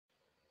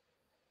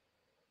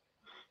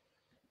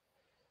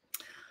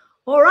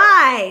All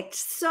right,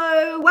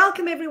 so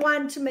welcome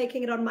everyone to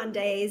Making It on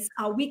Mondays,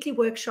 our weekly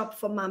workshop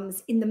for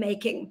mums in the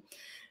making.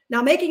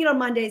 Now, Making It on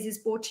Mondays is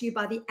brought to you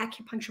by the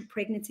Acupuncture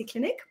Pregnancy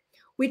Clinic,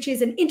 which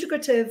is an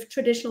integrative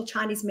traditional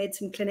Chinese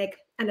medicine clinic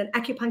and an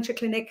acupuncture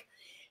clinic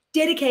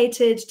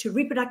dedicated to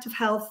reproductive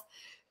health,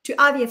 to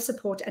IVF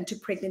support, and to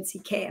pregnancy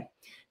care.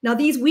 Now,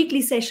 these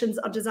weekly sessions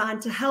are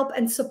designed to help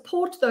and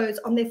support those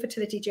on their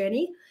fertility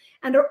journey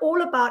and are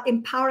all about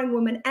empowering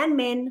women and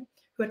men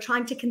who are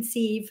trying to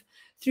conceive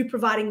through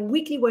providing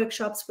weekly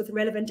workshops with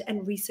relevant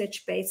and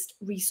research-based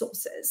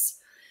resources.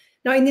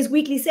 Now, in these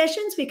weekly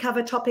sessions, we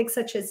cover topics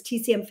such as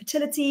TCM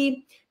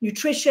fertility,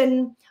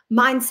 nutrition,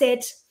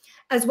 mindset,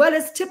 as well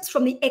as tips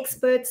from the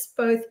experts,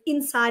 both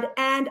inside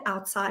and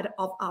outside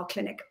of our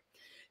clinic.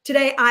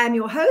 Today, I am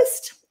your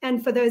host.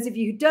 And for those of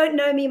you who don't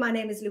know me, my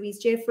name is Louise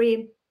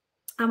Jeffrey.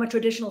 I'm a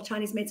traditional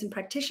Chinese medicine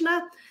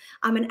practitioner.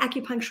 I'm an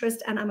acupuncturist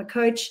and I'm a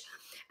coach.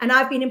 And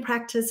I've been in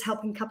practice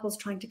helping couples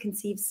trying to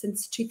conceive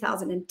since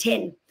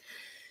 2010.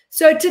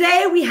 So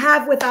today we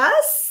have with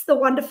us the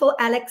wonderful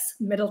Alex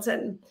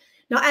Middleton.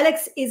 Now,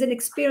 Alex is an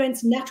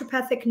experienced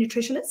naturopathic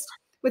nutritionist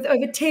with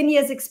over 10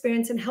 years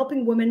experience in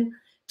helping women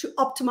to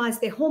optimize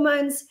their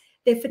hormones,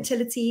 their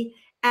fertility,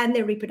 and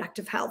their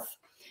reproductive health.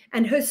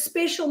 And her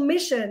special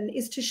mission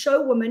is to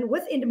show women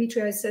with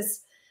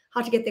endometriosis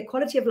how to get their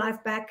quality of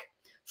life back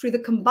through the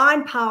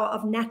combined power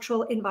of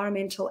natural,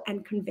 environmental,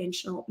 and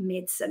conventional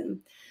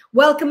medicine.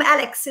 Welcome,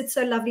 Alex. It's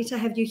so lovely to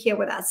have you here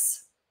with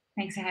us.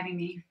 Thanks for having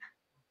me.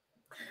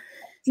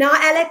 Now,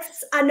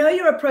 Alex, I know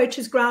your approach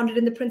is grounded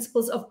in the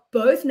principles of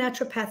both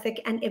naturopathic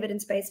and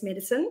evidence-based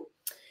medicine,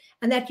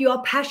 and that you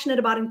are passionate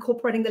about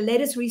incorporating the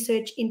latest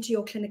research into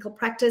your clinical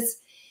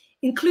practice,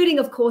 including,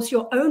 of course,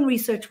 your own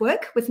research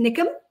work with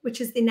NICM, which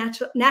is the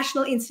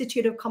National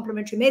Institute of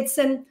Complementary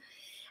Medicine.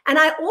 And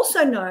I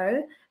also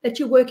know that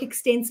you work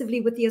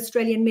extensively with the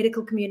Australian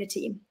medical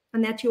community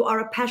and that you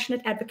are a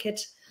passionate advocate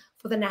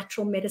for the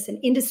natural medicine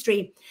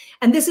industry.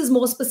 And this is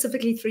more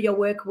specifically through your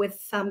work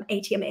with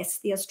ATMS,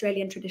 the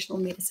Australian Traditional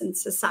Medicine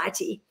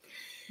Society.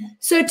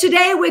 So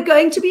today we're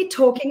going to be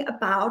talking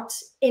about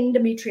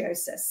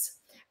endometriosis,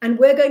 and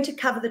we're going to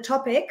cover the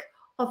topic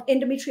of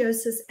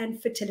endometriosis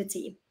and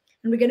fertility.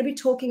 And we're going to be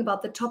talking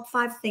about the top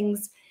 5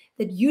 things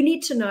that you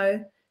need to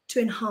know to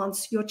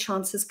enhance your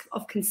chances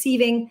of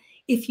conceiving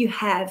if you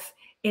have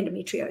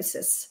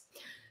endometriosis.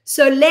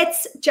 So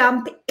let's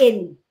jump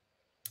in.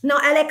 Now,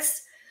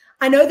 Alex,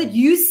 I know that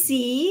you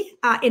see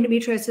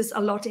endometriosis a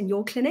lot in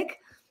your clinic,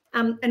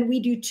 and we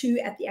do too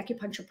at the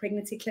Acupuncture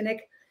Pregnancy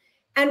Clinic.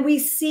 And we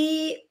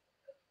see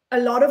a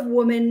lot of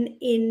women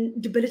in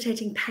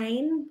debilitating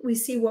pain. We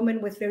see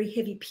women with very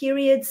heavy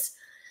periods.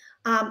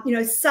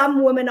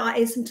 Some women are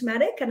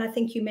asymptomatic, and I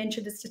think you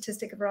mentioned a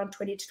statistic of around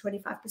 20 to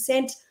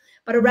 25%,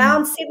 but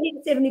around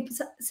 70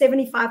 to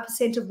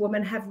 75% of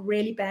women have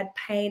really bad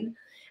pain,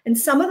 and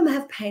some of them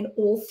have pain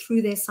all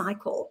through their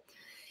cycle.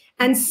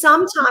 And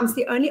sometimes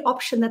the only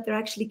option that they're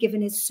actually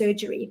given is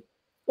surgery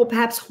or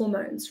perhaps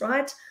hormones,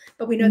 right?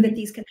 But we know that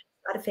these can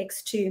have side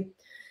effects too.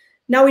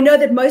 Now, we know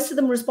that most of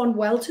them respond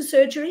well to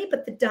surgery,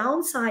 but the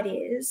downside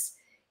is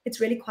it's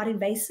really quite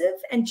invasive,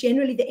 and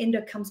generally the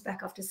endo comes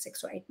back after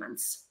 6 or 8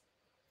 months.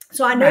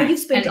 So I know you've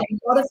spent a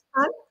lot of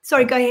time.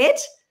 Sorry, go ahead.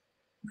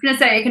 I was going to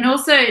say, it can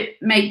also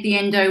make the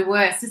endo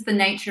worse. Just the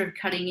nature of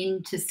cutting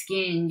into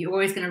skin, you're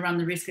always going to run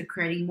the risk of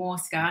creating more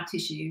scar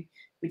tissue,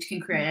 which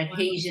can create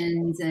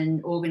adhesions and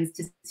organs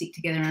to stick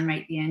together and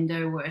make the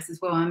endo worse as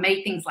well, and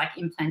make things like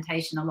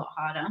implantation a lot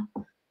harder.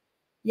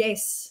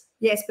 Yes,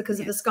 because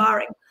of the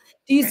scarring.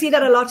 Do you see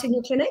that a lot in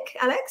your clinic,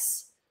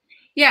 Alex?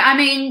 Yeah, I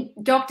mean,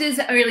 doctors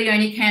really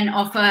only can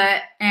offer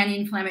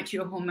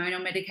anti-inflammatory or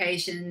hormonal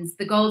medications.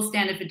 The gold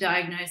standard for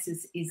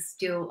diagnosis is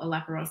still a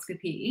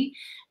laparoscopy.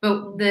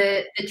 But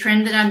the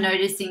trend that I'm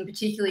noticing,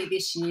 particularly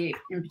this year,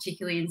 and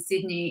particularly in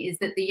Sydney, is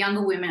that the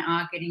younger women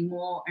are getting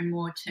more and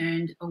more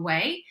turned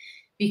away,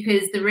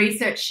 because the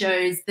research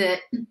shows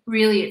that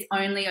really it's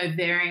only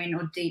ovarian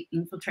or deep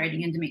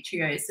infiltrating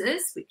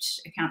endometriosis,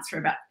 which accounts for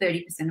about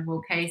 30% of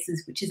all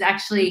cases, which is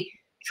actually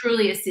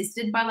truly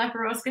assisted by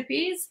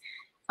laparoscopies.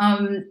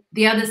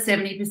 The other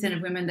 70%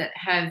 of women that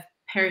have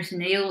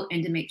peritoneal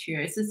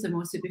endometriosis, so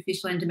more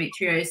superficial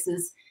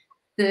endometriosis,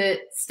 the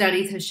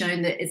studies have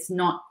shown that it's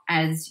not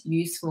as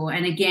useful.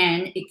 And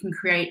again, it can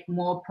create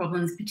more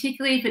problems,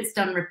 particularly if it's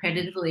done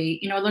repetitively.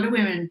 You know, a lot of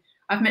women,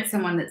 I've met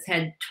someone that's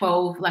had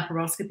 12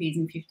 laparoscopies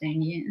in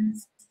 15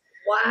 years.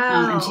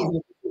 Wow.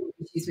 And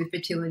she's with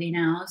fertility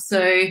now.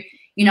 So,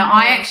 you know,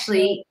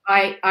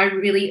 I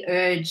really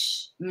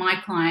urge my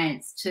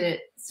clients to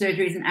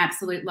surgery is an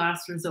absolute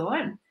last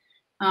resort.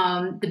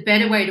 The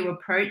better way to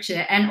approach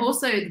it, and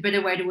also the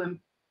better way to,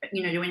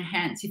 to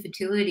enhance your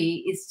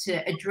fertility, is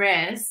to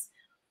address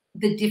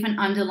the different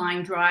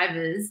underlying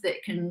drivers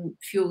that can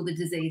fuel the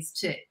disease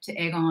to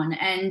egg on.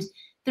 And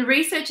the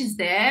research is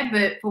there,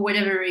 but for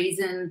whatever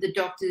reason, the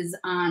doctors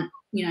aren't,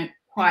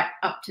 quite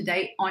up to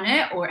date on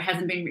it, or it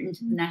hasn't been written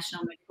to the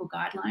national medical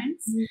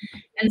guidelines.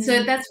 And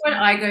so that's what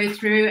I go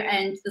through.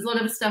 And there's a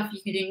lot of stuff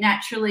you can do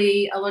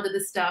naturally. A lot of the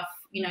stuff,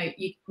 you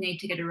need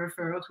to get a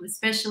referral to a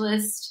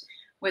specialist.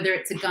 whether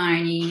it's a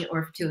gynae or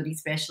a fertility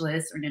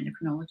specialist or an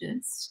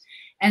endocrinologist.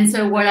 And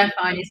so what I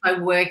find is by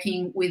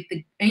working with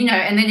the, you know,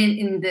 and then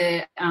in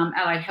the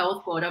allied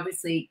health board,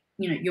 obviously,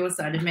 you know, your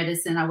side of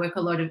medicine, I work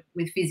a lot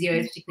with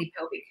physios, particularly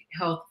pelvic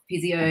health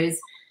physios,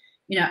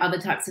 you know, other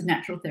types of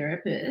natural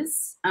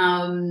therapists,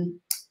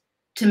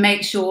 to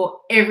make sure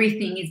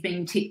everything is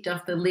being ticked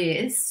off the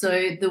list.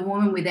 So the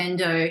woman with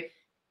endo,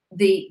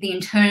 the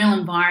internal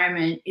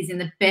environment is in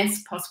the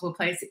best possible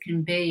place it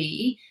can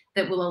be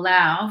that will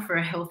allow for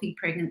a healthy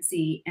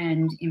pregnancy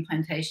and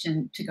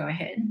implantation to go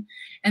ahead.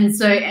 And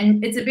so,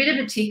 and it's a bit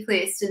of a tick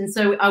list. And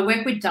so I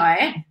work with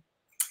diet,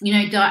 you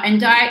know,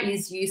 diet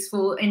is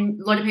useful.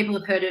 And a lot of people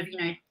have heard of, you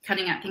know,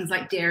 cutting out things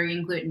like dairy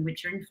and gluten,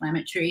 which are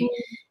inflammatory.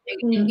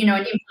 And, you know,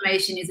 and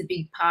inflammation is a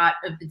big part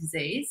of the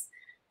disease.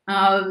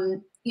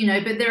 You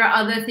know, but there are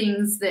other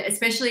things that,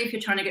 especially if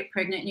you're trying to get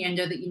pregnant in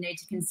endo, that you need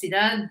to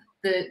consider.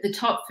 The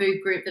top food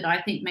group that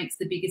I think makes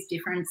the biggest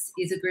difference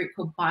is a group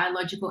called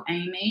biological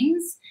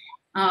amines.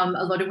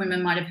 A lot of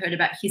women might have heard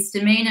about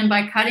histamine, and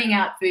by cutting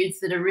out foods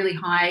that are really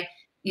high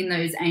in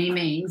those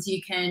amines,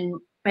 you can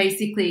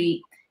basically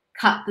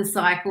cut the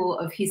cycle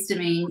of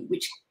histamine,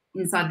 which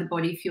inside the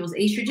body fuels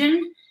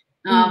estrogen,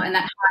 and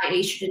that high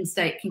estrogen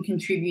state can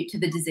contribute to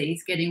the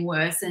disease getting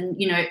worse. And,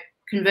 you know,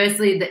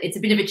 conversely, it's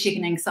a bit of a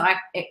chicken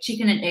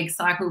and egg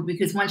cycle,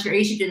 because once your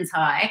estrogen's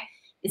high,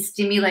 it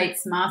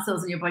stimulates mast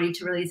cells in your body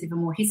to release even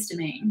more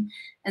histamine.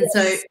 And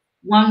so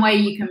one way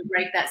you can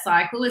break that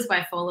cycle is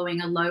by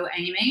following a low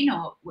amine,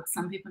 or what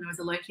some people know as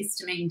a low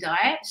histamine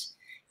diet.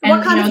 And,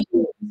 what kind of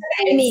food?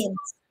 Amine?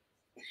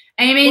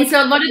 Amine,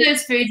 so a lot of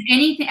those foods,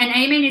 anything, and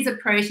amine is a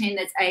protein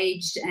that's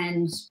aged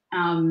and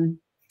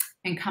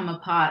come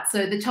apart.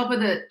 So the top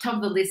of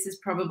the list is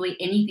probably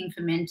anything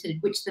fermented,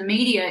 which the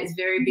media is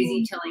very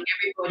busy telling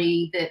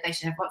everybody that they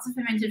should have lots of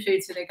fermented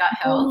foods for their gut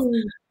health.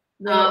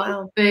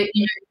 Wow. But,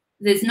 you know,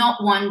 there's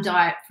not one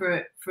diet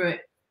for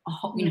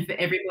you know, for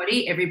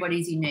everybody.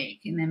 Everybody's unique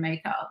in their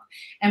makeup.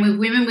 And with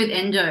women with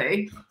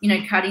endo, you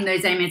know, cutting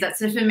those amines,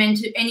 that's a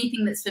fermented,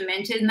 anything that's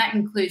fermented, and that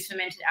includes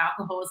fermented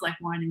alcohols like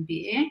wine and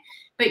beer.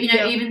 But, you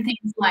know, even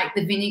things like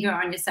the vinegar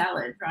on your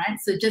salad, right?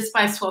 So just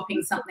by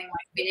swapping something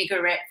like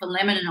vinaigrette for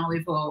lemon and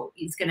olive oil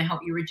is going to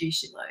help you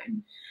reduce your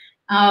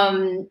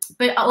load.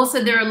 But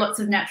also there are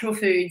lots of natural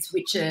foods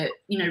which are,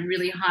 you know,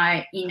 really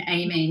high in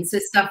amines. So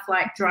stuff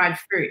like dried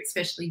fruit,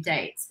 especially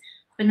dates,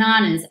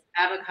 bananas,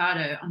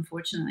 avocado,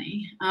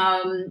 unfortunately.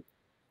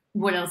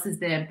 What else is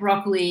there?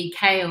 Broccoli,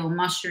 kale,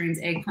 mushrooms,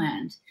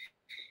 eggplant,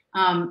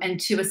 and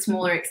to a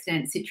smaller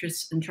extent,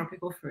 citrus and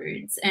tropical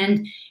fruits.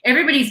 And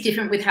everybody's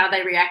different with how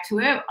they react to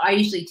it. I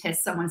usually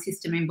test someone's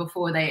histamine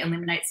before they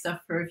eliminate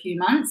stuff for a few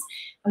months.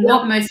 And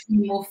what most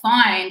people will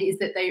find is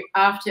that they,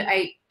 after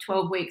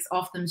 8-12 weeks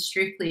off them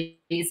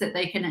strictly, is that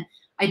they can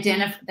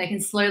identify, they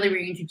can slowly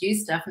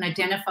reintroduce stuff and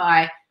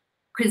identify,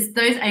 because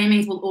those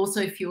amines will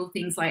also fuel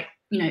things like,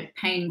 you know,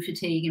 pain and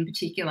fatigue in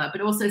particular,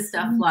 but also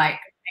stuff like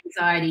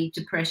anxiety,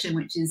 depression,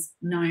 which is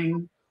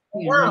known,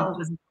 you know,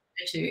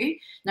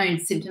 known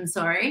symptoms,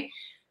 sorry.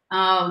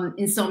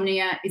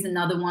 Insomnia is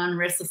another one,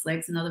 restless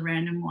legs, another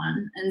random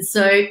one. And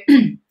so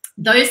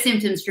those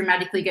symptoms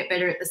dramatically get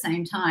better at the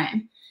same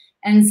time.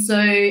 And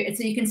so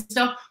you can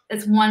stop,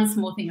 it's one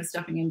small thing of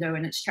stopping endo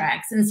in its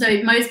tracks. And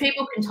so most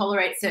people can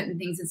tolerate certain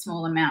things in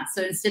small amounts.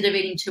 So instead of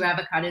eating 2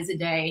 avocados a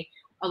day,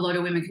 a lot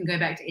of women can go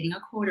back to eating a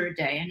quarter a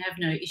day and have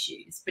no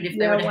issues. But if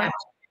they were to have,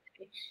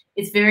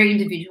 it's very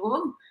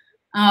individual.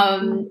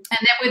 And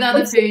then with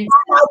other foods,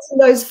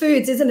 those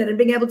foods, isn't it? And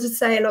being able to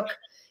say, look,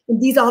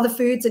 these are the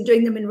foods, and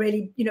doing them in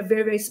really, you know,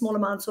 very, very small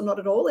amounts or not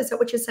at all. Is that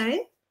what you're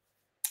saying?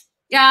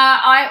 Yeah,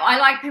 I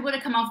like people to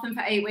come off them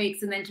for 8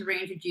 weeks and then to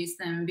reintroduce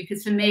them,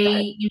 because for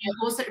me, you know,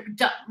 also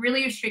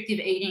really restrictive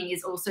eating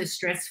is also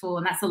stressful,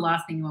 and that's the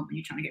last thing you want when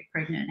you're trying to get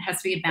pregnant. It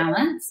has to be a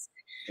balance.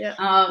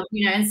 Yeah.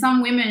 You know, and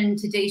some women,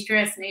 to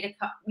de-stress, need a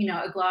cup, you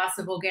know, a glass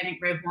of organic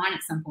red wine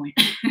at some point.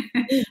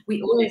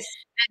 We all.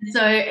 And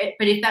so,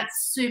 but if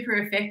that's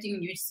super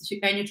affecting you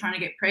and you're trying to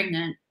get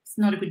pregnant, it's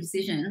not a good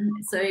decision.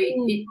 So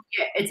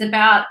it's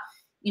about,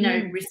 you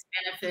know, risk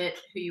benefit,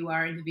 who you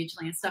are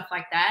individually and stuff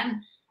like that.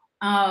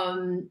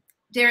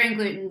 Dairy and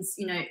glutens,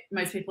 you know,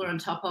 most people are on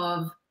top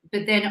of,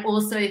 but then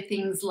also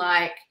things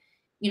like,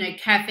 you know,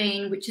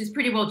 caffeine, which is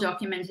pretty well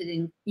documented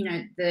in, you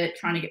know, the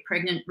trying to get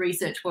pregnant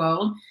research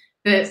world.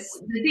 But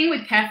the thing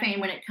with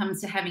caffeine, when it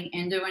comes to having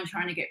endo and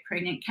trying to get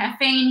pregnant,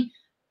 caffeine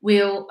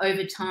will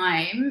over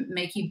time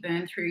make you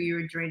burn through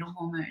your adrenal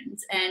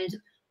hormones. And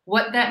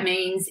what that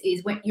means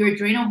is when your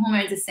adrenal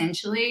hormones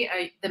essentially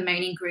are the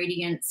main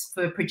ingredients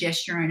for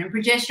progesterone. And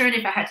progesterone,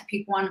 if I had to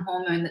pick one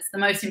hormone that's the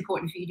most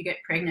important for you to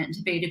get pregnant and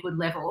to be at a good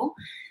level,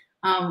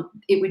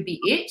 it would be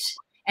it.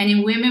 And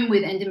in women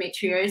with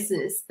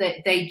endometriosis, that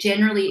they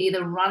generally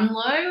either run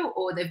low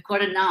or they've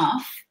got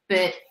enough,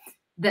 but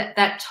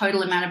that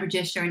total amount of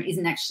progesterone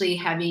isn't actually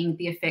having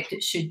the effect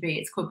it should be.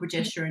 It's called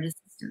progesterone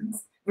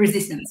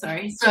resistance.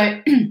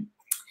 So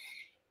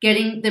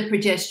getting the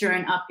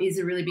progesterone up is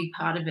a really big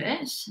part of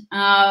it.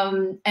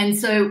 And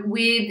so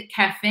with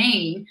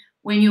caffeine,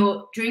 when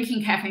you're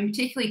drinking caffeine,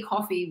 particularly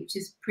coffee, which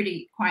is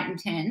quite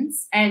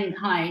intense and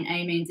high in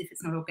amines if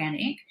it's not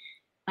organic,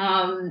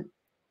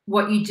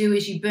 what you do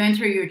is you burn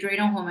through your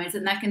adrenal hormones,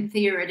 and that can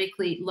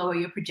theoretically lower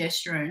your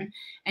progesterone.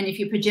 And if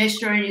your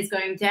progesterone is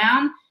going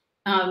down,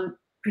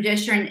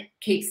 progesterone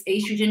keeps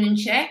estrogen in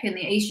check, and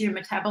the estrogen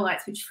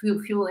metabolites, which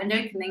fuel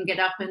endo, can then get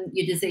up, and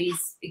your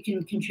disease, it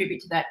can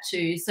contribute to that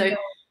too. So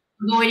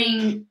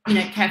avoiding,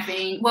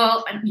 caffeine.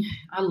 Well,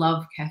 I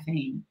love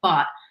caffeine,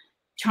 but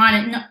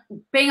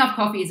being off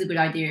coffee is a good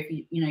idea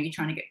if you're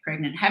trying to get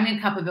pregnant. Having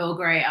a cup of Earl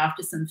Grey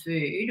after some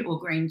food or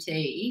green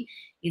tea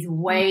is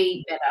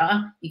way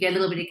better. You get a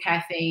little bit of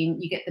caffeine,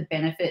 you get the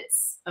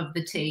benefits of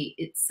the tea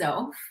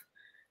itself.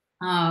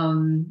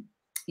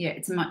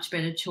 It's a much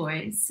better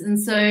choice. And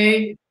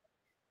so,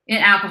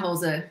 alcohol's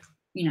studies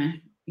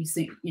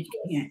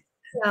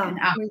on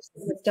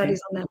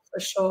that for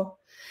sure.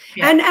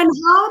 Yeah. And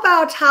how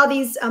about how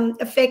these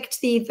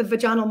affect the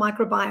vaginal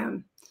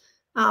microbiome?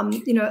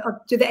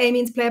 Do the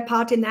amines play a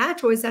part in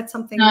that, or is that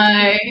something?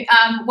 No.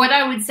 What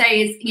I would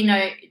say is,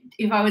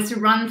 if I was to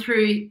run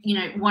through,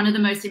 one of the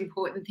most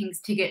important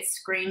things to get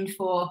screened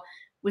for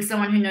with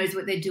someone who knows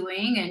what they're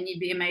doing, and you'd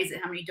be amazed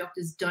at how many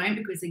doctors don't,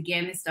 because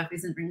again, this stuff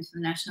isn't written to the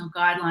national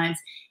guidelines,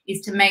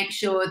 is to make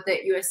sure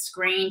that you are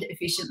screened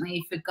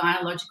efficiently for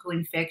gynecological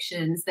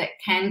infections that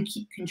can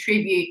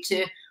contribute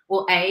to,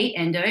 well, A,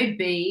 endo,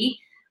 B,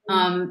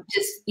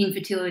 just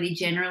infertility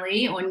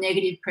generally, or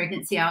negative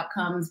pregnancy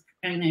outcomes,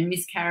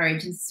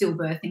 miscarriage and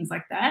stillbirth, things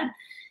like that.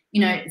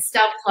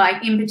 Stuff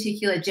like, in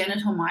particular,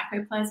 genital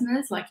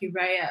mycoplasmas, like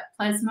urea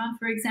plasma,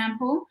 for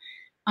example,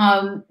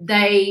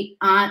 they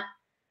aren't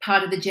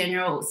part of the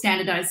general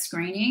standardized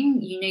screening.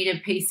 You need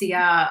a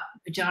PCR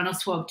vaginal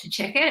swab to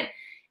check it.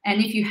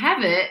 And if you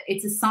have it,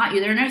 it's a sign.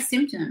 There are no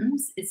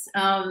symptoms.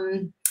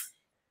 But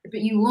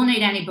you will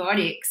need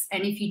antibiotics.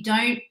 And if you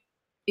don't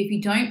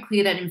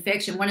clear that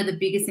infection, one of the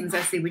biggest things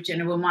I see with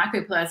genital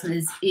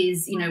mycoplasmas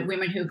is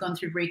women who have gone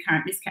through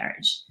recurrent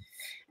miscarriage.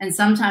 And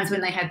sometimes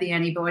when they have the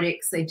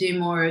antibiotics, they do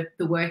more of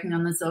the working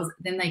on themselves,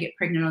 then they get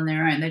pregnant on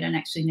their own. They don't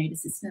actually need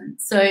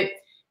assistance. So,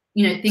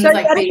 things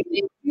like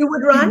you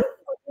would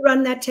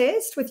run that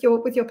test with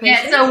your patients?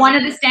 Yeah, so one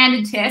of the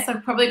standard tests,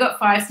 I've probably got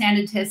 5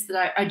 standard tests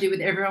that I do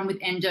with everyone with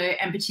endo,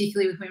 and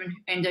particularly with women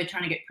with endo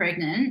trying to get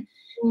pregnant.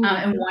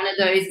 And one of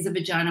those is a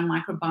vaginal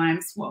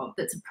microbiome swab.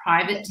 That's a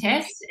private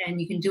test,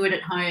 and you can do it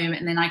at home,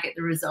 and then I get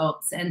the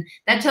results. And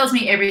that tells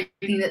me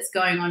everything that's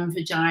going on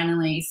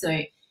vaginally. So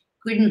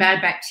good and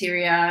bad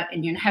bacteria,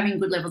 and having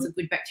good levels of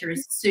good bacteria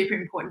is super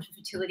important for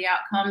fertility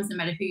outcomes, no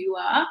matter who you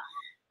are.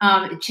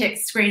 It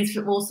screens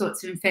for all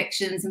sorts of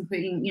infections,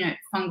 including,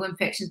 fungal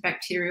infections,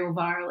 bacterial,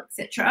 viral,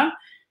 etc.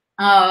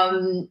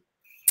 And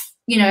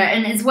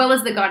as well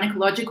as the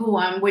gynecological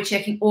one, we're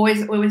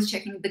always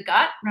checking the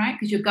gut, right?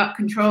 Because your gut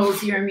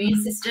controls your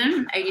immune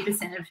system.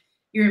 80% of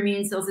your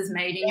immune cells is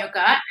made in your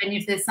gut. And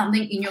if there's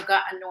something in your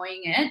gut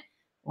annoying it,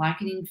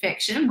 like an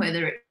infection,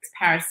 whether it's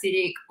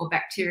parasitic or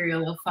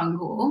bacterial or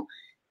fungal,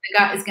 the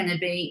gut is going to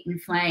be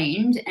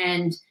inflamed.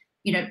 And,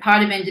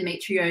 part of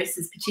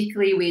endometriosis,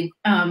 particularly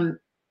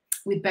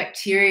with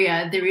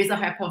bacteria, there is a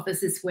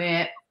hypothesis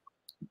where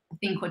a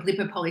thing called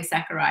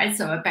lipopolysaccharides,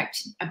 so a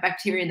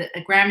bacteria,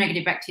 a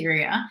gram-negative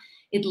bacteria,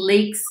 it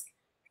leaks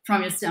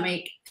from your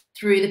stomach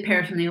through the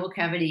peritoneal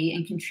cavity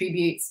and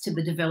contributes to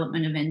the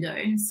development of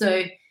endo.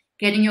 So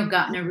getting your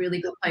gut in a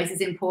really good place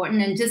is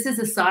important. And just as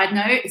a side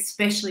note,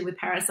 especially with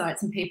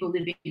parasites and people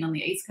living on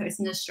the East Coast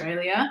in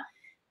Australia,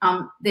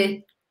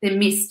 they're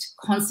missed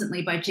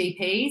constantly by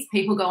GPs.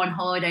 People go on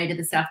holiday to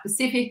the South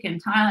Pacific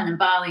and Thailand and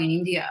Bali and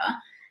India,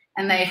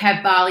 and they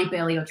have barley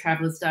belly or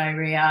traveller's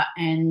diarrhea,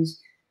 and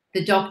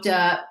the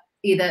doctor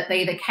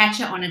they either catch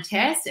it on a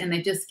test and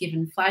they're just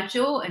given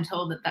Flagyl and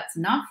told that that's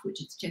enough,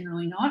 which it's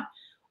generally not,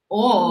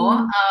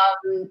 or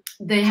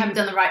they haven't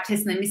done the right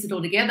test and they miss it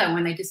altogether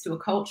when they just do a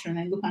culture and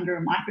they look under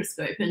a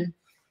microscope and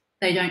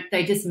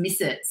they just miss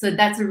it. So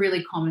that's a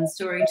really common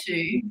story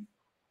too.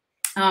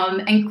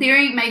 And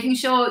making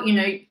sure,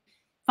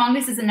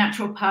 fungus is a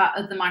natural part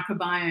of the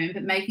microbiome,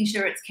 but making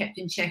sure it's kept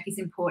in check is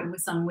important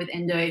with someone with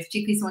endo,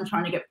 particularly someone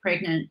trying to get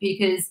pregnant,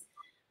 because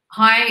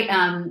high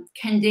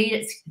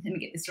candida, let me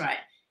get this right,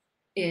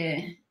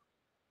 high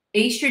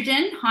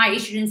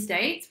estrogen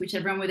states, which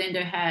everyone with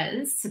endo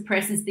has,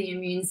 suppresses the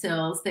immune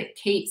cells that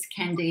keeps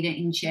candida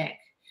in check.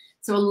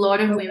 So a lot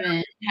of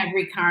women have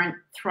recurrent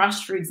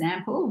thrush, for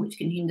example, which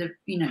can hinder,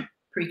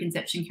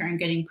 preconception care and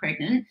getting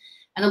pregnant.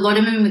 And a lot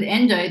of women with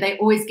endo, they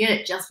always get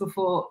it just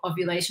before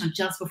ovulation or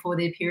just before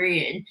their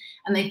period.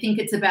 And they think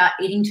it's about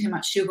eating too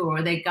much sugar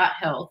or their gut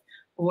health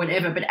or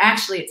whatever. But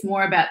actually, it's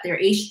more about their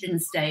estrogen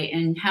state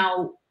and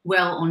how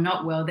well or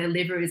not well their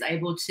liver is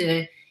able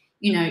to,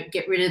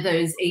 get rid of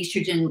those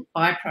estrogen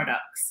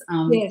byproducts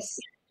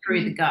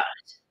through the gut.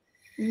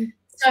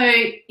 So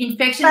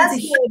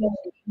infections.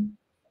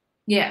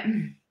 Yeah.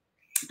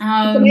 Amazing.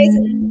 I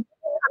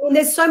mean,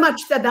 there's so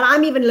much that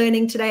I'm even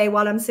learning today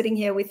while I'm sitting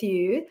here with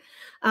you.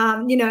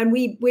 And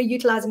we're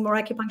utilizing more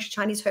acupuncture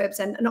Chinese herbs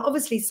and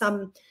obviously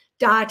some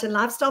diet and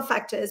lifestyle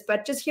factors,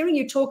 but just hearing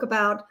you talk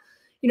about,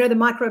 you know, the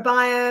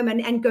microbiome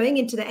and going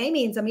into the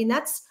amines. I mean,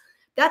 that's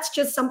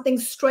just something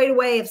straight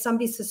away. If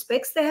somebody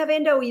suspects they have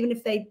endo, or even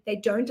if they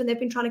don't, and they've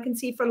been trying to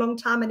conceive for a long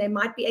time and they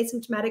might be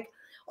asymptomatic,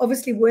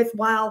 obviously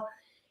worthwhile,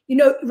 you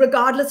know,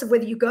 regardless of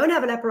whether you go and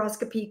have a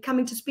laparoscopy,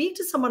 coming to speak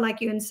to someone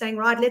like you and saying,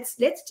 right, let's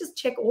just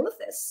check all of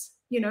this.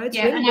 You know, it's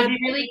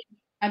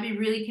I'd be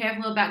really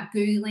careful about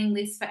Googling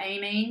lists for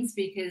amines,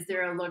 because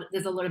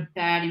there's a lot of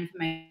bad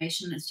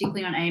information,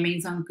 particularly on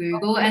amines on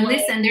Google. And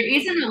listen, there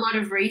isn't a lot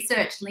of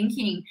research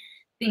linking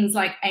things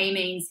like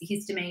amines,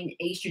 histamine,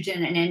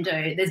 estrogen, and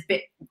endo. There's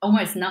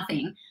almost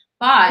nothing.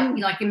 But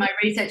like in my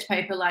research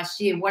paper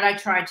last year, what I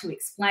tried to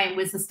explain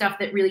was the stuff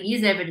that really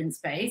is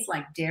evidence-based,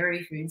 like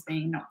dairy foods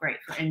being not great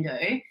for endo.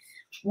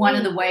 One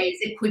of the ways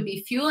it could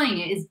be fueling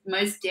it is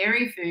most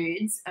dairy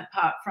foods,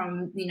 apart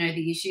from, you know,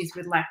 the issues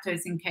with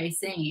lactose and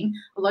casein,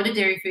 a lot of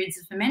dairy foods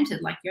are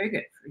fermented, like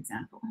yogurt, for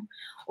example,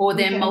 or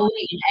they're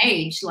moldy in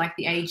age, like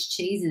the aged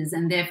cheeses,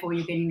 and therefore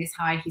you're getting this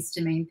high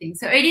histamine thing.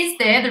 So it is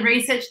there. The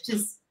research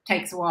just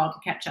takes a while to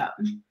catch up.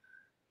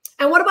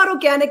 And what about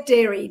organic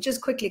dairy?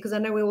 Just quickly, because I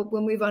know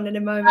we'll move on in a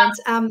moment.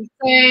 So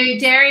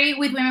dairy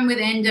with women with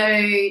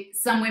endo,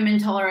 some women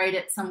tolerate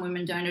it, some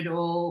women don't at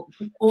all.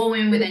 All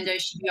women with endo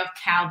should be off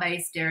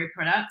cow-based dairy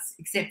products,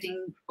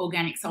 excepting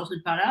organic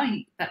salted butter.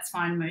 That's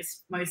fine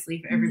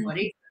mostly for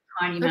everybody.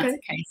 Tiny amounts of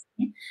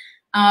casein.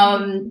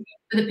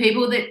 For the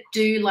people that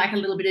do like a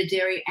little bit of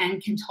dairy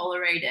and can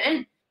tolerate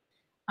it,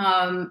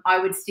 I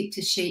would stick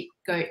to sheep,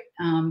 goat,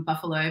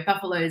 buffalo.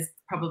 Buffalo is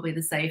probably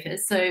the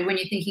safest. So when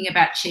you're thinking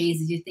about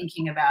cheeses, you're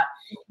thinking about,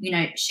 you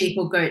know, sheep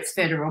or goat's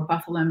feta or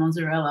buffalo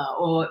mozzarella,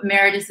 or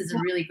Meredith is a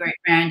really great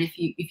brand if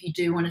you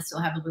do want to still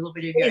have a little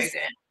bit of yogurt.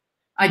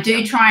 I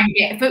do try and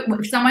get,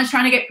 if someone's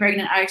trying to get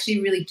pregnant, I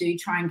actually really do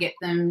try and get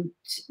them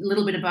a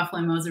little bit of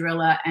buffalo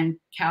mozzarella and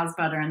cow's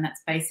butter, and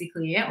that's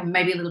basically it, or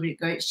maybe a little bit of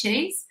goat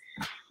cheese.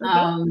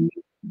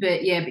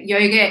 But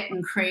yogurt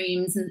and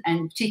creams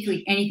and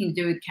particularly anything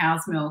to do with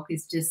cow's milk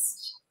is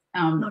just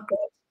a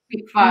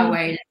quick fire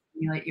way to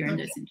stimulate your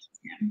endo symptoms.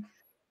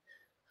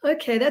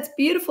 Okay, that's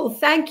beautiful.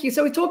 Thank you.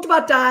 So we talked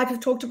about diet,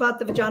 we've talked about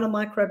the vaginal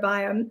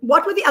microbiome.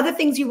 What were the other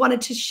things you wanted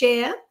to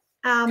share?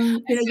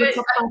 Your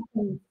top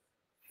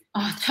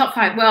 5. Top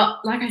 5. Well,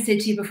 like I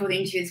said to you before the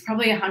interview, it's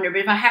probably 100, but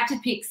if I had to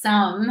pick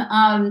some,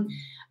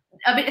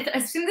 I think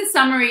the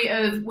summary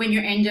of when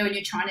you're endo and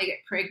you're trying to get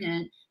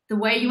pregnant, the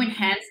way you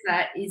enhance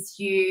that is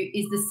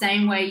the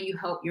same way you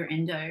help your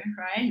endo,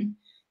 right?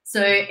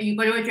 So you've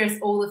got to address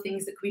all the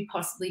things that could be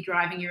possibly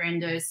driving your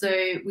endo. So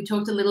we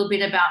talked a little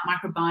bit about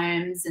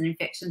microbiomes and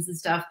infections and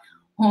stuff.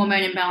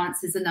 Hormone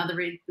imbalance is another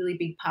really, really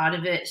big part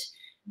of it.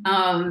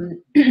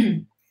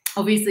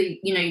 Obviously,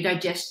 you know, your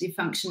digestive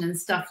function and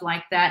stuff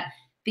like that.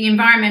 The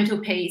environmental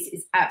piece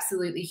is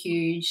absolutely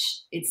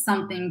huge. It's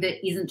something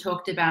that isn't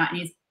talked about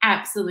and is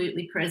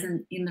absolutely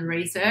present in the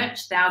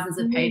research. Thousands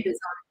of papers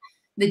on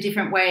the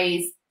different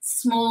ways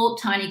small,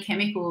 tiny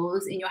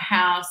chemicals in your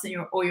house and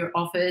your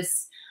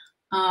office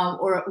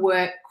or at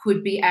work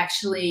could be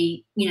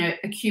actually, you know,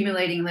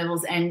 accumulating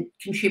levels and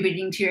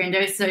contributing to your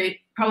endo. So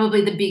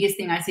probably the biggest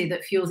thing I see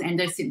that fuels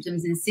endo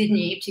symptoms in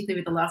Sydney, particularly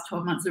with the last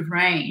 12 months of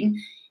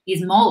rain,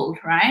 is mold,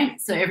 right?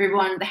 So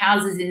the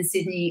houses in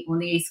Sydney on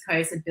the East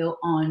Coast are built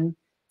on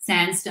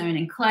sandstone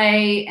and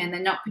clay, and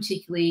they're not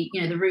particularly,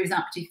 you know, the roofs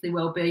aren't particularly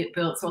well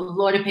built. So a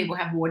lot of people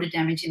have water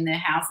damage in their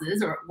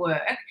houses or at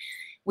work,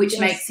 which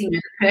makes, you know,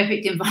 the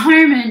perfect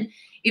environment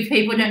if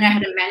people don't know how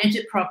to manage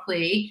it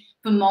properly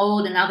for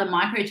mold and other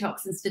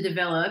mycotoxins to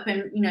develop.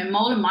 And, you know,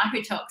 mold and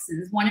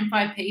mycotoxins, 1 in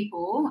 5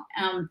 people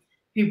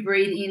who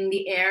breathe in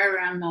the air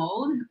around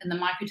mold and the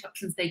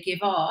mycotoxins they give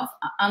off,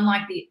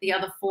 unlike the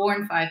other 4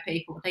 in 5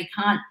 people, they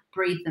can't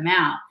breathe them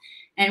out.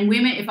 And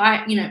women,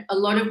 a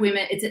lot of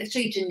women, it's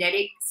actually a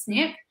genetic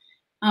SNP.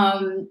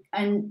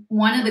 And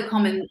one of the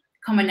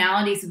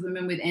commonalities of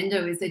women with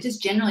endo is they're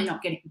just generally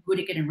not good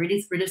at getting rid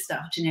of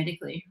stuff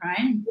genetically,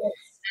 right?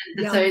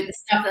 Yes. So the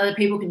stuff that other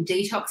people can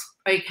detox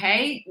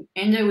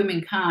endo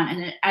women can't,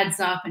 and it adds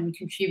up and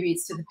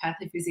contributes to the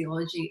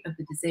pathophysiology of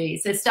the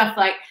disease. So stuff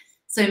like,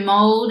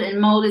 mold, and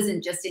mold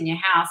isn't just in your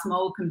house.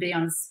 Mold can be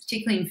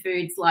particularly in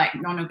foods like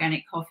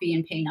non-organic coffee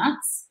and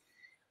peanuts.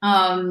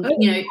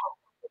 You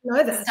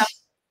know that. Stuff,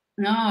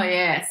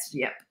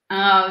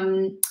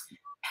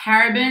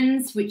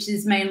 parabens, which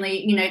is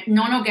mainly, you know,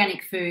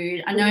 non-organic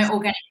food. I know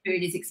organic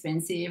food is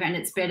expensive and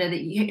it's better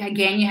that you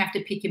have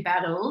to pick your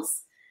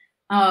battles.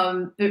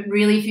 But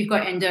really, if you've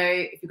got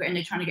endo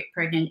trying to get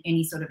pregnant,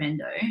 any sort of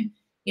endo,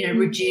 you know,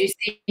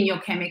 reducing your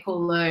chemical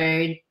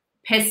load,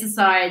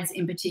 pesticides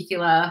in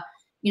particular,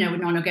 you know,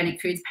 with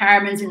non-organic foods,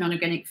 parabens in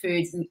non-organic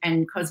foods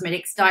and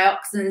cosmetics,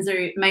 dioxins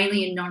are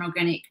mainly in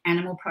non-organic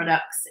animal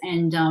products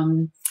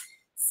and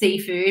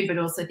seafood, but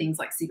also things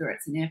like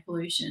cigarettes and air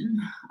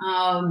pollution.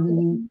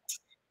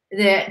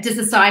 Just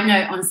a side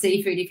note on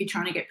seafood, if you're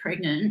trying to get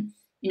pregnant,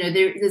 you know,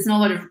 there's not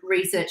a lot of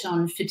research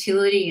on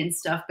fertility and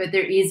stuff, but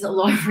there is a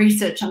lot of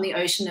research on the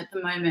ocean at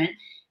the moment.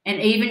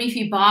 And even if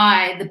you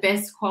buy the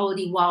best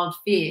quality wild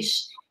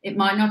fish, it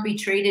might not be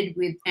treated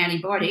with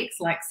antibiotics,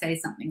 like say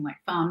something like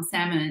farm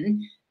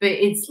salmon, but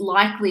it's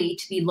likely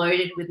to be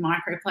loaded with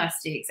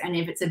microplastics. And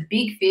if it's a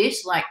big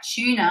fish like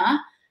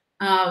tuna,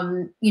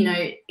 you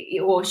know,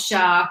 or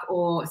shark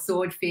or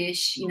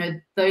swordfish, you know,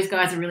 those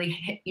guys are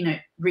really, you know,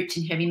 rich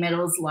in heavy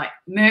metals like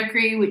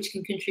mercury, which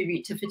can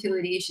contribute to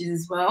fertility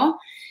issues as well.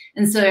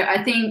 And so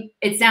I think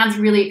it sounds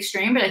really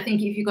extreme, but I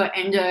think if you've got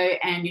endo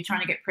and you're trying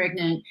to get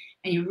pregnant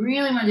and you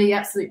really want to do the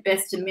absolute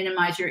best to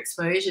minimize your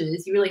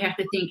exposures, you really have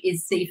to think,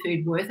 is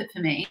seafood worth it for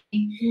me?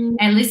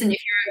 And listen, if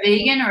you're a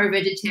vegan or a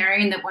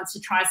vegetarian that wants to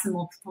try some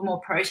more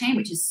protein,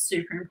 which is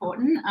super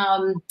important,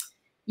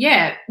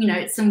 yeah, you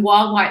know, some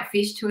wild white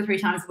fish 2 or 3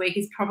 times a week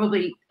is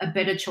probably a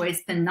better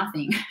choice than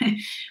nothing.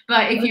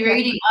 But if you're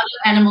eating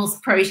other animals'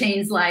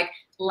 proteins like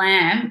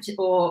lamb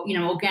or, you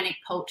know, organic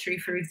poultry,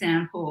 for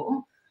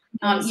example,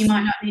 you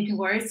might not need to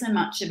worry so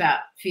much about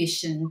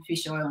fish and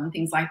fish oil and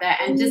things like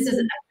that. And just as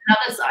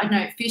another side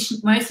note,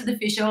 most of the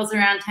fish oils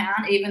around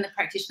town, even the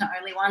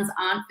practitioner-only ones,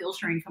 aren't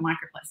filtering for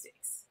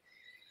microplastics.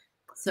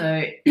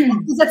 So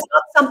that's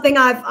not something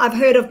I've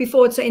heard of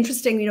before. It's so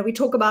interesting. You know, we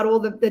talk about all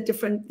the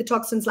different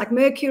toxins like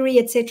mercury,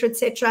 et cetera,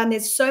 and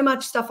there's so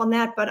much stuff on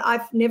that, but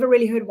I've never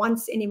really heard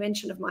once any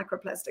mention of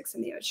microplastics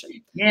in the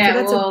ocean. Yeah, so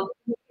that's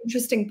an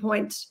interesting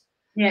point.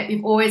 Yeah,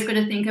 you've always got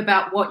to think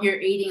about what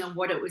you're eating and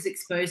what it was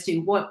exposed to.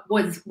 What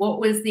was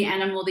the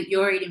animal that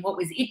you're eating? What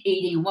was it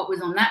eating? And what was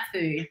on that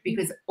food?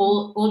 Because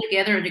all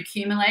together it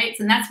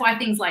accumulates, and that's why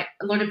things like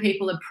a lot of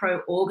people are pro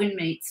organ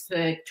meats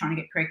for trying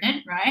to get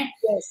pregnant, right?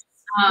 Yes.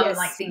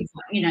 Like things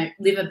like, you know,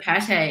 liver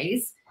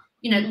pates.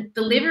 You know,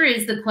 the liver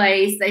is the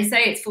place, they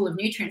say it's full of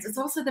nutrients. It's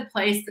also the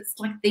place that's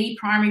like the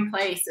primary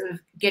place of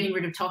getting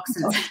rid of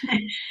toxins.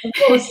 Of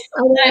course.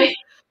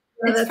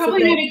 It's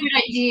probably not a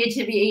good idea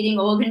to be eating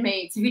organ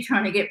meats if you're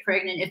trying to get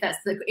pregnant,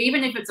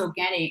 even if it's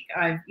organic.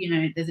 You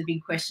know, there's a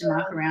big question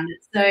mark around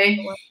it. So,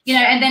 you know,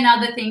 and then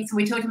other things. So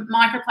we talked about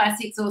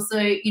microplastics also,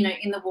 you know,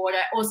 in the water,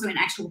 also in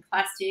actual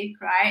plastic,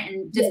 right?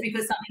 And just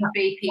because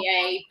something's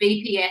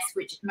BPS,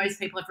 which most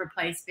people have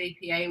replaced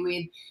BPA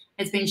with,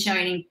 has been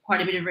shown in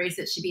quite a bit of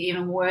research to be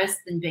even worse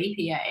than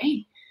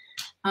BPA.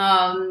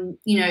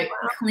 You know,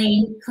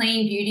 clean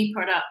beauty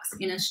products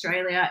in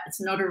Australia,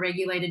 it's not a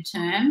regulated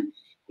term.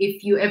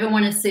 If you ever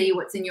want to see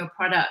what's in your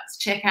products,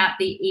 check out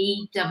the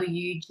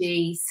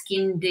EWG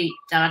Skin Deep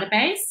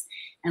database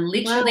and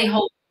literally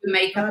hold your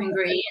makeup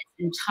ingredients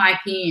and type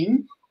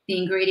in the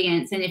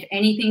ingredients. And if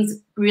anything's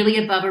really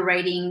above a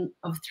rating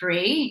of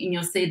 3, and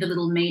you'll see the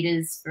little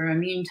meters for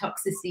immune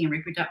toxicity and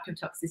reproductive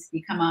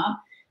toxicity come up,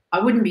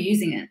 I wouldn't be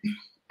using it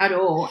at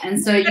all.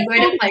 And so you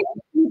go to play.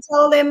 You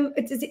tell them,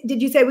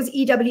 did you say it was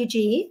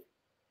EWG?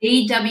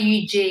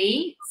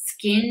 EWG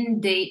Skin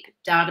Deep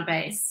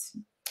database.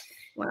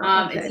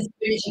 Wow, okay. It's as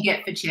good as you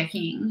get for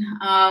checking,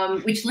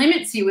 which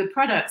limits you with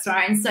products,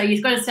 right? And so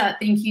you've got to start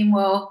thinking,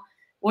 well,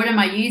 what am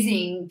I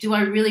using? Do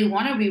I really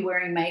want to be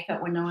wearing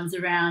makeup when no one's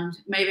around?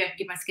 Maybe I can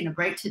give my skin a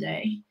break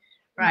today,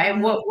 right?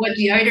 And what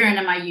deodorant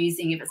am I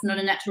using? If it's not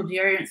a natural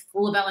deodorant, it's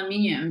full of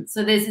aluminium.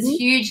 So there's this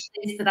huge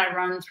list that I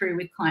run through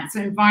with clients. So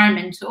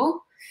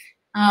environmental,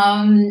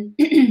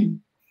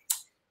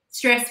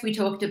 stress we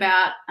talked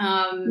about,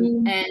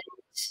 and,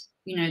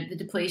 you know, the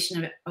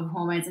depletion of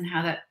hormones and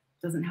how that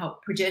doesn't help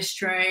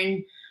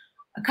progesterone.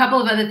 A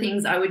couple of other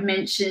things I would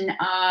mention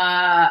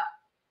are,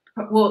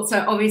 well,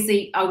 so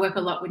obviously I work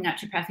a lot with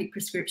naturopathic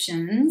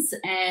prescriptions,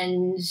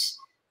 and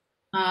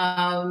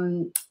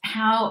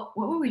what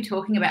were we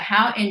talking about?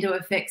 How endo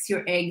affects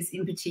your eggs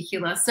in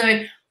particular.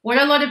 So what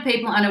a lot of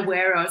people are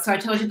unaware of, so I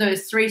told you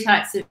those 3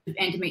 types of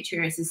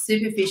endometriosis: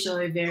 superficial,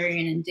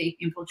 ovarian, and deep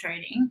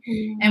infiltrating.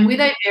 And with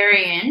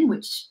ovarian,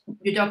 which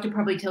your doctor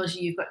probably tells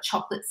you you've got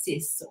chocolate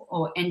cysts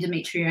or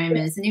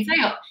endometriomas, and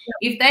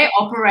if they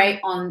operate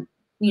on,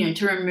 you know,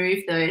 to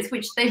remove those,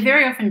 which they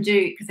very often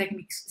do because they can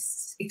be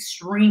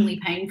extremely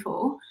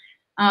painful,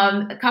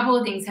 a couple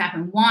of things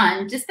happen.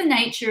 One, just the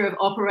nature of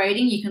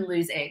operating, you can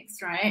lose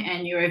eggs, right?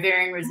 And your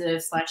ovarian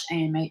reserve /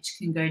 AMH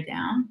can go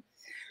down.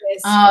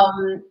 Yes.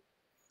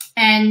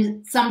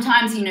 And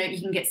sometimes, you know,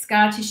 you can get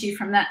scar tissue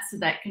from that, so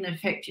that can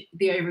affect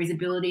the ovary's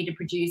ability to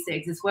produce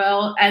eggs as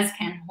well, as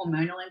can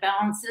hormonal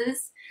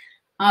imbalances.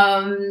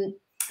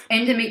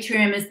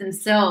 Endometriomas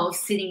themselves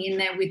sitting in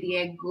there with the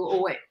egg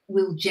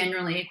will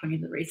generally, according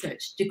to the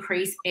research,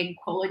 decrease egg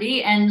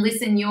quality. And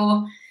listen,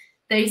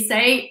 they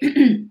say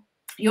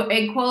your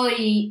egg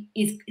quality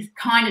is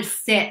kind of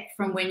set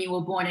from when you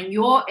were born, and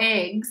your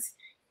eggs,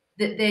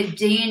 that their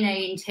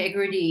DNA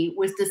integrity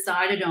was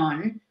decided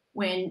on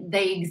when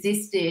they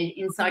existed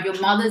inside your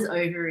mother's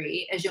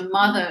ovary, as your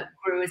mother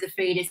grew as a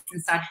fetus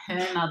inside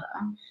her mother.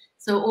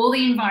 So all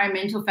the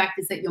environmental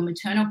factors that your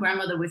maternal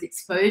grandmother was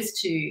exposed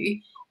to,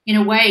 in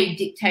a way,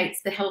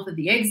 dictates the health of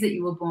the eggs that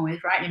you were born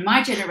with, right? In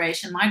my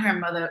generation, my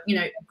grandmother, you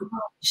know,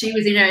 she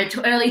was in her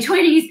early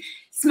 20s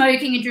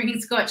smoking and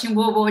drinking scotch in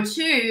World War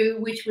II,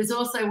 which was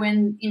also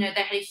when, you know,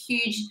 they had a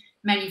huge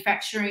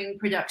manufacturing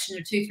production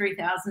of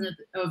 2,000-3,000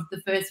 of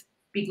the first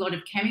big lot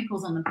of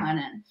chemicals on the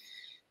planet.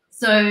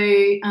 So,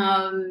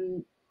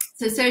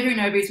 so surgery and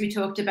ovaries we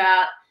talked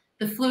about.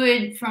 the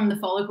fluid from the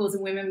follicles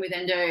in women with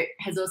endo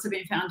has also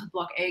been found to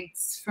block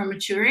eggs from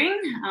maturing.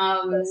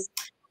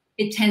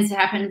 It tends to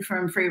happen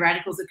from free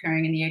radicals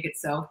occurring in the egg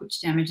itself,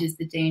 which damages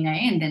the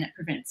DNA, and then it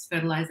prevents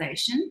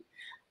fertilization.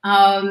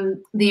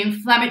 The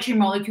inflammatory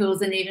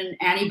molecules and even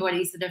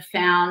antibodies that are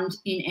found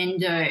in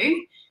endo,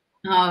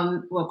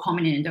 well,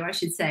 common in endo, I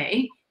should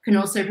say, can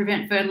also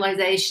prevent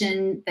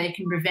fertilization. They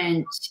can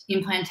prevent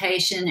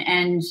implantation,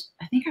 and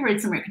I think I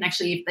read somewhere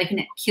they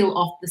can kill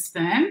off the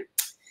sperm.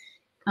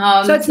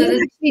 So it's not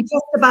actually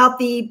just about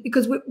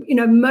because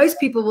most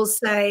people will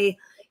say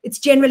it's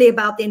generally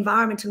about the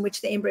environment in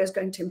which the embryo is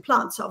going to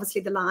implant. So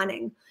obviously the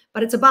lining,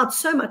 but it's about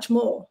so much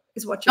more,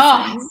 is what you're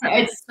saying.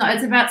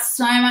 It's about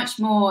so much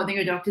more than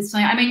your doctor's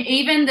saying. I mean,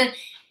 even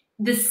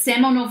the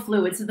seminal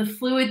fluid, so the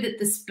fluid that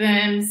the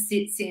sperm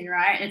sits in,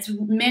 right?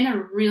 Men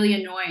are really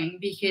annoying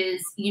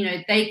because,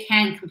 they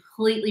can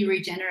completely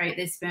regenerate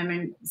their sperm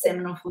and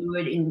seminal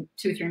fluid in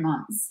 2 or 3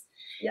 months.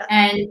 Yeah.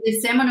 And the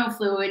seminal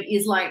fluid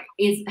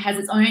has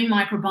its own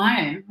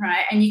microbiome,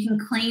 right? And you can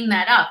clean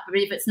that up. But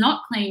if it's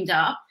not cleaned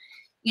up,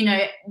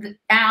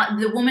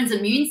 the woman's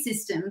immune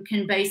system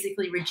can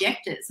basically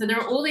reject it. So there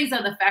are all these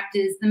other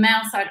factors. The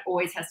male side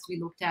always has to be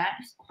looked at.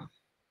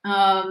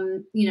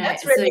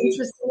 That's really interesting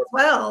as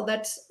well.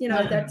 That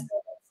that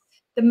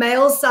the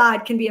male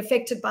side can be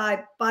affected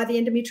by the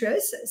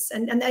endometriosis,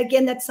 and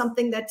again, that's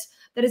something that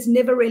is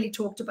never really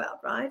talked about,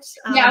 right?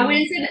 I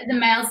wouldn't say that the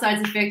male side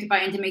is affected by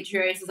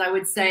endometriosis. I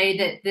would say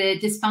that the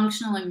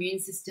dysfunctional immune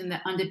system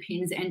that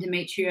underpins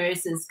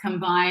endometriosis,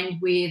 combined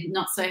with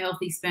not so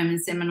healthy sperm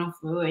and seminal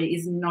fluid,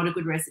 is not a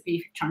good recipe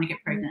for trying to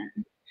get pregnant.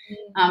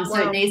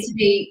 So it needs to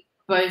be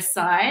both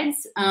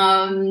sides.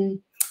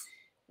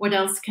 What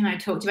else can I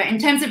talk about? In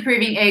terms of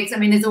proving eggs, I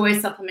mean, there's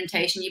always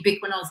supplementation.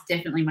 Ubiquinol is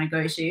definitely my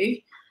go-to.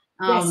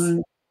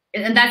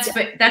 And that's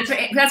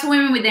for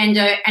women with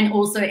endo, and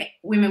also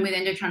women with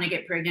endo trying to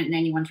get pregnant, and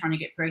anyone trying to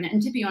get pregnant.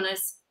 And to be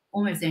honest,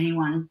 almost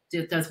anyone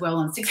does well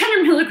on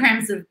 600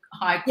 milligrams of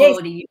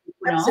high-quality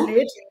ubiquinol.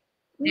 Absolutely.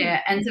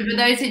 Yeah, and so for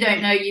those who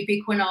don't know,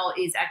 ubiquinol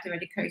is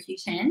activated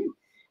CoQ10.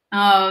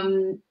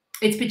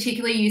 It's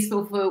particularly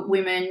useful for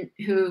women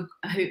who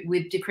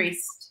with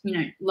decreased,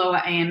 lower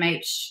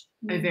AMH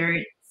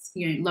ovarian,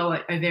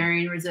 lower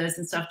ovarian reserves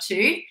and stuff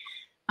too.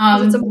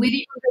 It's a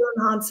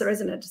enhancer,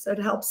 isn't it? So it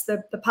helps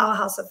the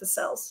powerhouse of the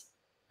cells.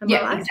 Am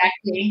I right?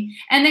 Exactly.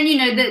 And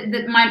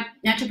then, my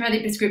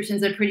naturopathic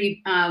prescriptions are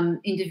pretty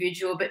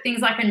individual, but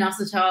things like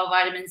inositol,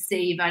 vitamin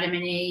C,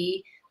 vitamin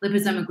E,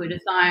 liposomal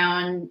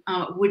glutathione,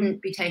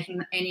 wouldn't be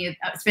taking any of,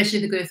 especially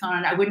the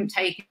glutathione. I wouldn't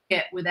take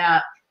it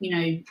without,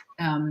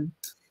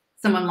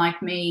 someone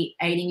like me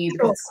aiding you,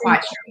 because it's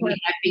quite strong,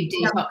 have big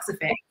detox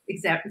effects.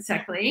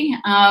 Exactly.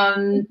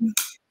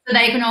 So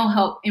they can all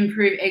help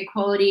improve egg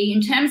quality. In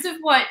terms of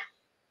what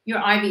your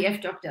IVF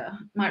doctor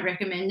might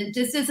recommend, and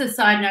just as a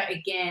side note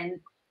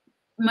again,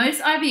 most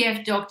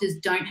IVF doctors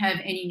don't have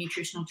any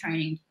nutritional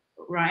training,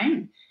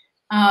 right?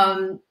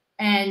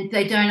 And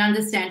they don't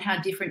understand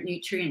how different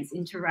nutrients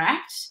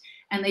interact,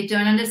 and they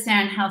don't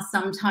understand how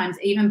sometimes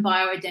even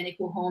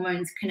bioidentical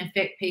hormones can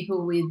affect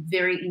people with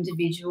very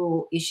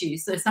individual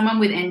issues. So someone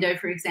with endo,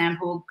 for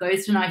example,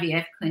 goes to an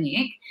IVF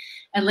clinic,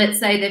 and let's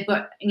say they've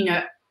got,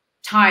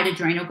 tired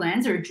adrenal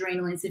glands or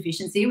adrenal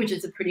insufficiency, which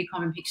is a pretty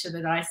common picture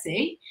that I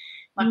see,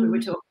 like we were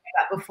talking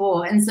about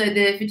before. And so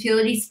the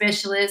fertility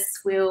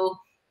specialists will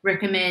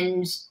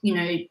recommend,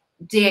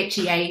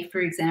 DHEA,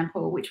 for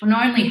example, which will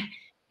not only,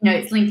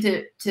 it's linked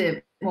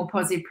to more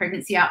positive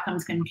pregnancy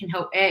outcomes, can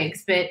help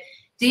eggs, but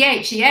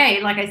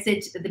DHEA, like I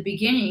said at the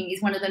beginning,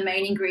 is one of the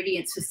main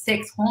ingredients for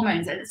sex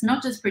hormones. And it's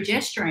not just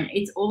progesterone,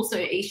 it's also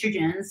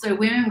estrogen. So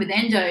women with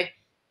endo,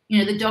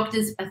 the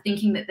doctors are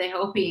thinking that they're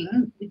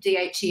helping with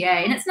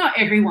DHEA, and it's not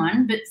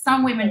everyone, but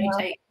some women who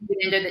take with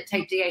endo that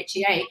take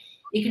DHEA,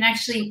 it can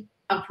actually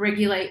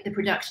upregulate the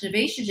production of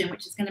estrogen,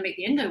 which is going to make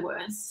the endo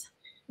worse.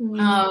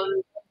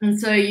 And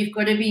so you've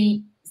got to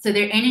be, so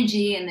their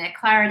energy and their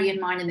clarity of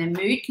mind and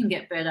their mood can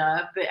get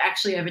better, but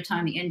actually over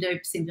time the endo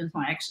symptoms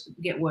might actually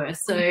get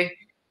worse. So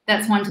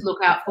that's one to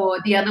look out for.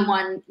 The other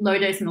one, low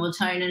dose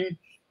melatonin,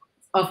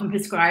 often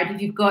prescribed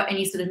if you've got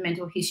any sort of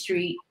mental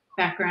history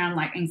background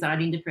like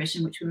anxiety and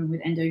depression, which women with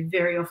endo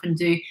very often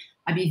do.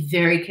 I'd be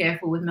very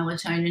careful with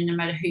melatonin no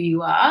matter who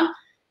you are.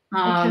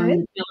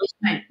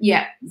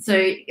 So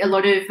a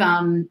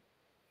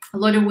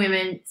lot of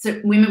women,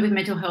 women with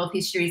mental health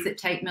histories that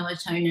take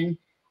melatonin,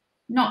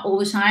 not all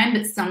the time,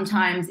 but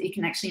sometimes it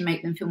can actually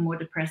make them feel more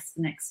depressed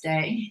the next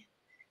day.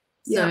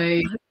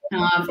 So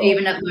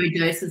even at low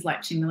doses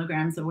like 2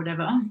 milligrams or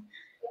whatever.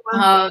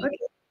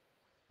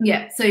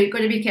 So you've got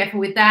to be careful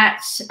with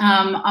that.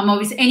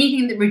 Obviously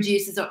anything that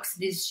reduces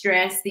oxidative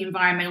stress, the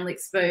environmental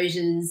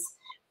exposures,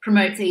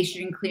 promotes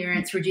estrogen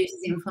clearance,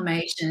 reduces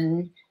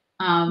inflammation,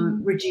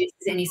 reduces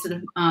any sort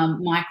of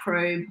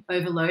microbe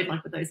overload,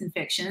 like with those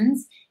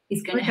infections,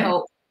 is going to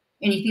help.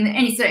 Anything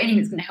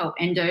that's going to help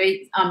endo.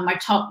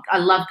 I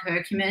love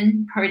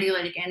curcumin.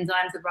 Proteolytic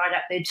enzymes are right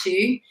up there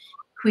too.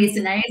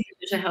 Quercetinase,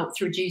 which helps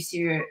reduce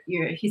your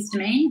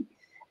histamine.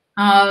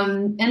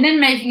 And then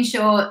making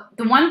sure,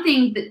 the one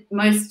thing that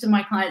most of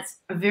my clients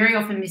are very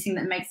often missing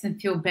that makes them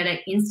feel better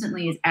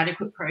instantly is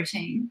adequate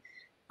protein,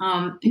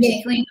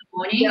 particularly in the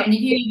morning. Yeah. And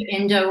if you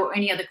have endo or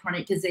any other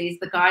chronic disease,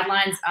 the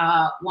guidelines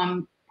are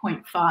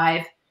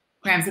 1.5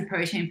 grams of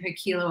protein per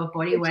kilo of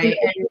body weight.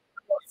 And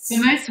for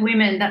most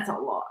women, that's a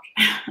lot.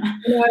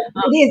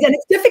 It is, and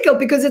it's difficult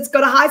because it's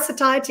got a high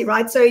satiety,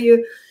 right? So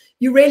you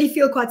really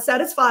feel quite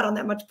satisfied on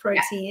that much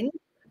protein. Yeah.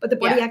 But the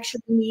body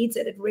actually needs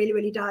it. It really,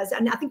 really does.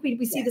 And I think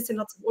we see this in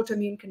lots of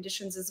autoimmune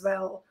conditions as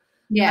well.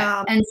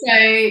 Yeah. And so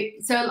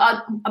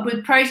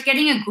with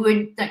getting a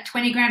good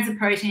 20 grams of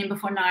protein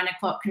before 9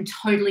 o'clock can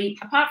totally,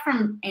 apart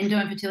from endo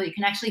and fertility,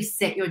 can actually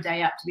set your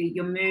day up to be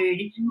your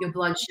mood, your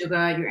blood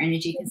sugar, your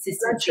energy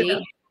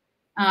consistency.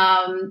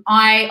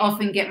 I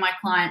often get my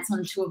clients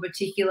onto a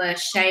particular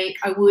shake.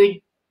 I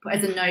would,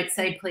 as a note,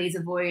 say please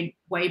avoid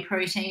whey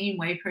protein.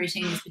 Whey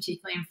protein is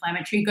particularly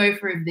inflammatory. Go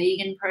for a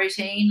vegan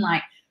protein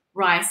like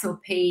rice or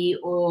pea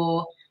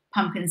or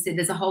pumpkin seed.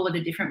 There's a whole lot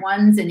of different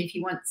ones. And if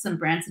you want some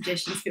brand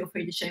suggestions, feel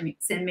free to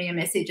send me a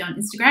message on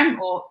Instagram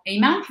or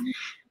email.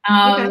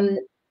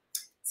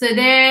 So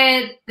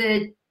they're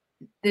the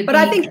but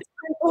I think it's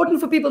important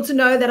for people to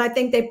know that I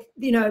think they,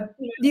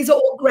 these are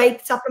all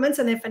great supplements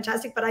and they're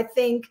fantastic. But I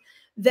think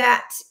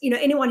that,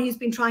 anyone who's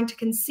been trying to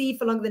conceive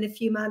for longer than a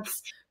few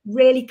months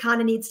really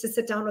kind of needs to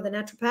sit down with a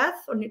naturopath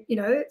or,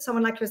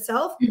 someone like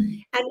yourself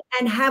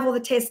and have all the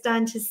tests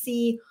done to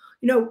see,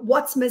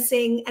 what's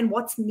missing and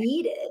what's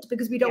needed,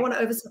 because we don't want to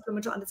over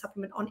supplement or under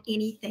supplement on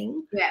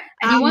anything. Yeah.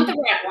 And you want the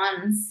right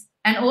ones.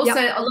 And also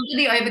a lot of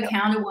the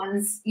over-counter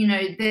ones,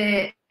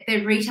 they're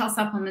retail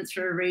supplements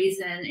for a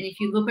reason. And if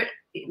you look at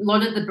a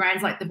lot of the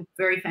brands, like the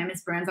very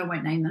famous brands, I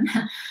won't name them,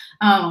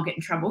 I'll get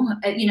in trouble.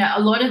 A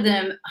lot of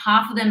them,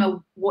 half of them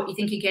are what you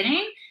think you're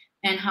getting,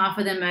 and half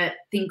of them are,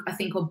 I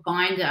think, are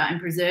binder and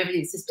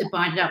preservatives just to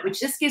bind it up, which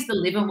just gives the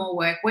liver more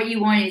work. What you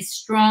want is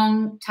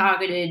strong,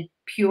 targeted,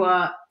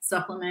 pure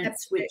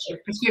supplements, which are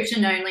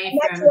prescription only. And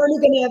that's you're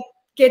only going to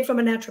get from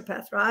a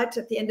naturopath, right?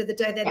 At the end of the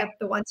day, they're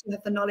the ones who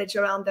have the knowledge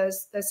around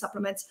those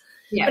supplements.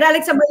 Yeah. But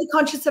Alex, I'm really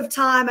conscious of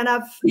time, and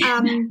I've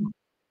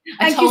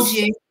I told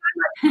you.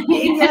 So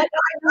much.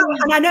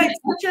 And I know it's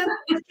such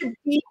a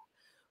deep,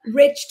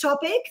 rich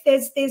topic.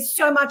 There's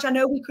so much. I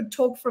know we could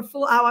talk for a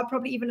full hour,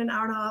 probably even an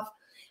hour and a half.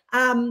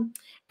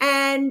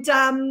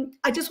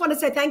 I just want to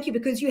say thank you,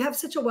 because you have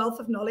such a wealth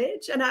of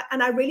knowledge, and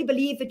I really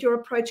believe that your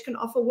approach can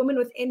offer women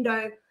with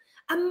endo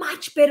a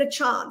much better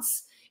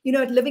chance,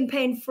 at living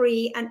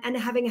pain-free and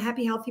having a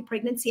happy, healthy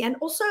pregnancy. And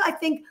also, I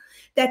think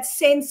that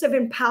sense of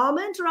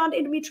empowerment around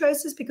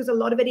endometriosis, because a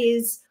lot of it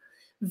is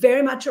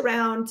very much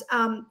around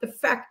the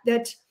fact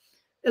that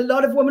a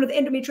lot of women with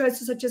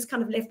endometriosis are just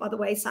kind of left by the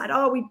wayside.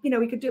 Oh, we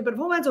could do a bit of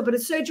hormones or a bit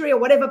of surgery or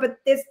whatever, but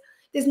there's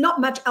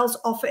not much else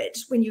offered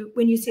when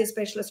you see a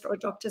specialist or a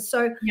doctor.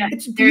 So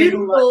it's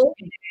beautiful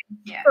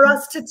for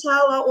us to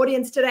tell our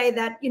audience today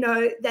that,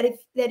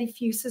 that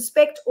if you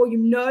suspect or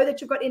that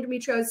you've got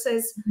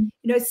endometriosis,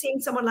 seeing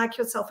someone like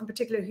yourself in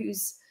particular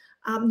who's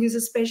a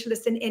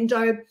specialist in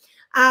endo.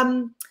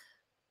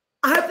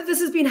 I hope that this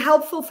has been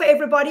helpful for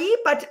everybody.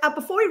 But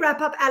before we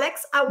wrap up,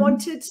 Alex, I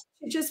wanted to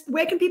just,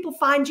 where can people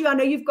find you? I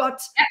know you've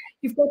got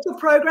your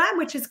program,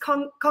 which is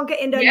Conquer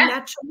Endo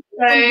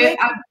Naturally.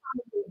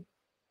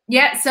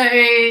 So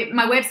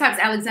my website's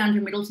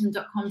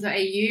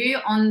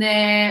alexandriamiddleton.com.au. On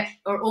there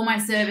are all my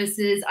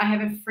services. I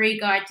have a free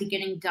guide to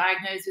getting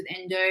diagnosed with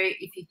endo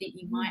if you think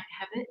you might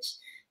have it,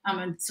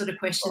 and sort of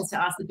questions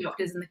to ask the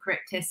doctors and the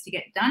correct tests to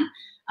get done.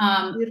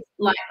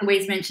 Like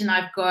Louise mentioned,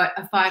 I've got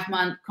a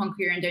 5-month Conquer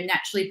Your Endo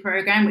Naturally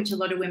program, which a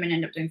lot of women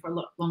end up doing for a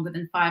lot longer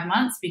than 5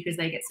 months because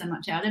they get so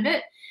much out of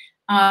it.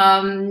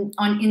 On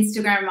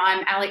Instagram,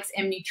 I'm Alex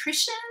M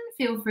Nutrition.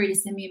 Feel free to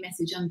send me a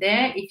message on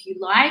there if you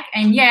like.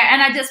 And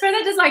I just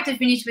like to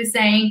finish with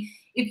saying,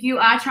 if you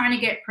are trying to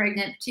get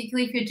pregnant,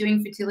 particularly if you're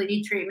doing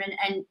fertility treatment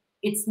and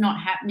it's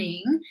not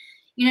happening,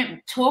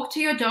 talk to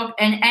your doctor,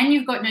 and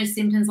you've got no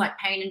symptoms like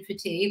pain and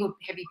fatigue or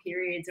heavy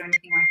periods or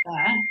anything like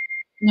that,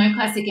 no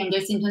classic endo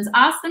symptoms,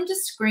 ask them to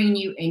screen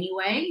you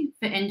anyway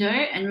for endo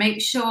and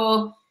make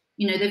sure,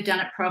 they've done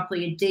it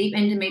properly, a deep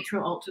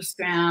endometrial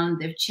ultrasound,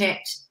 they've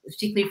checked,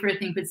 particularly for a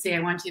thing called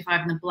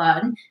CA125 in the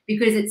blood,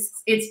 because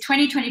it's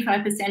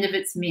 20-25% of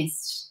it's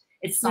missed.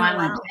 It's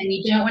silent. And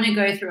you don't want to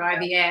go through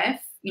IVF,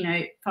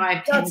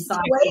 5-10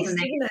 cycles.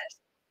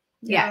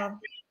 Yeah.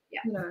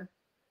 No,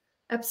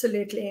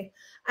 absolutely.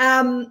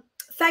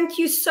 Thank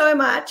you so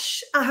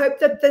much. I hope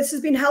that this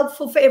has been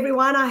helpful for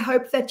everyone. I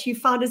hope that you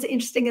found it as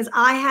interesting as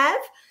I have.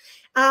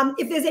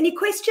 If there's any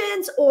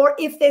questions or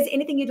if there's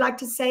anything you'd like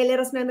to say, let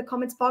us know in the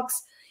comments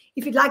box.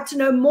 If you'd like to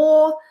know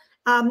more,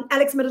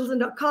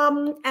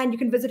 alexmiddleton.com, and you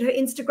can visit her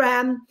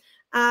Instagram.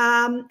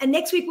 And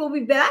next week we'll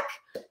be back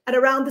at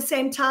around the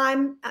same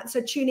time.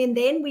 So tune in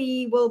then.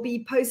 We will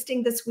be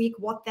posting this week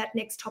what that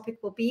next topic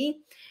will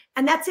be.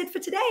 And that's it for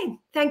today.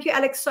 Thank you,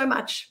 Alex, so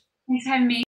much. Thanks for having me.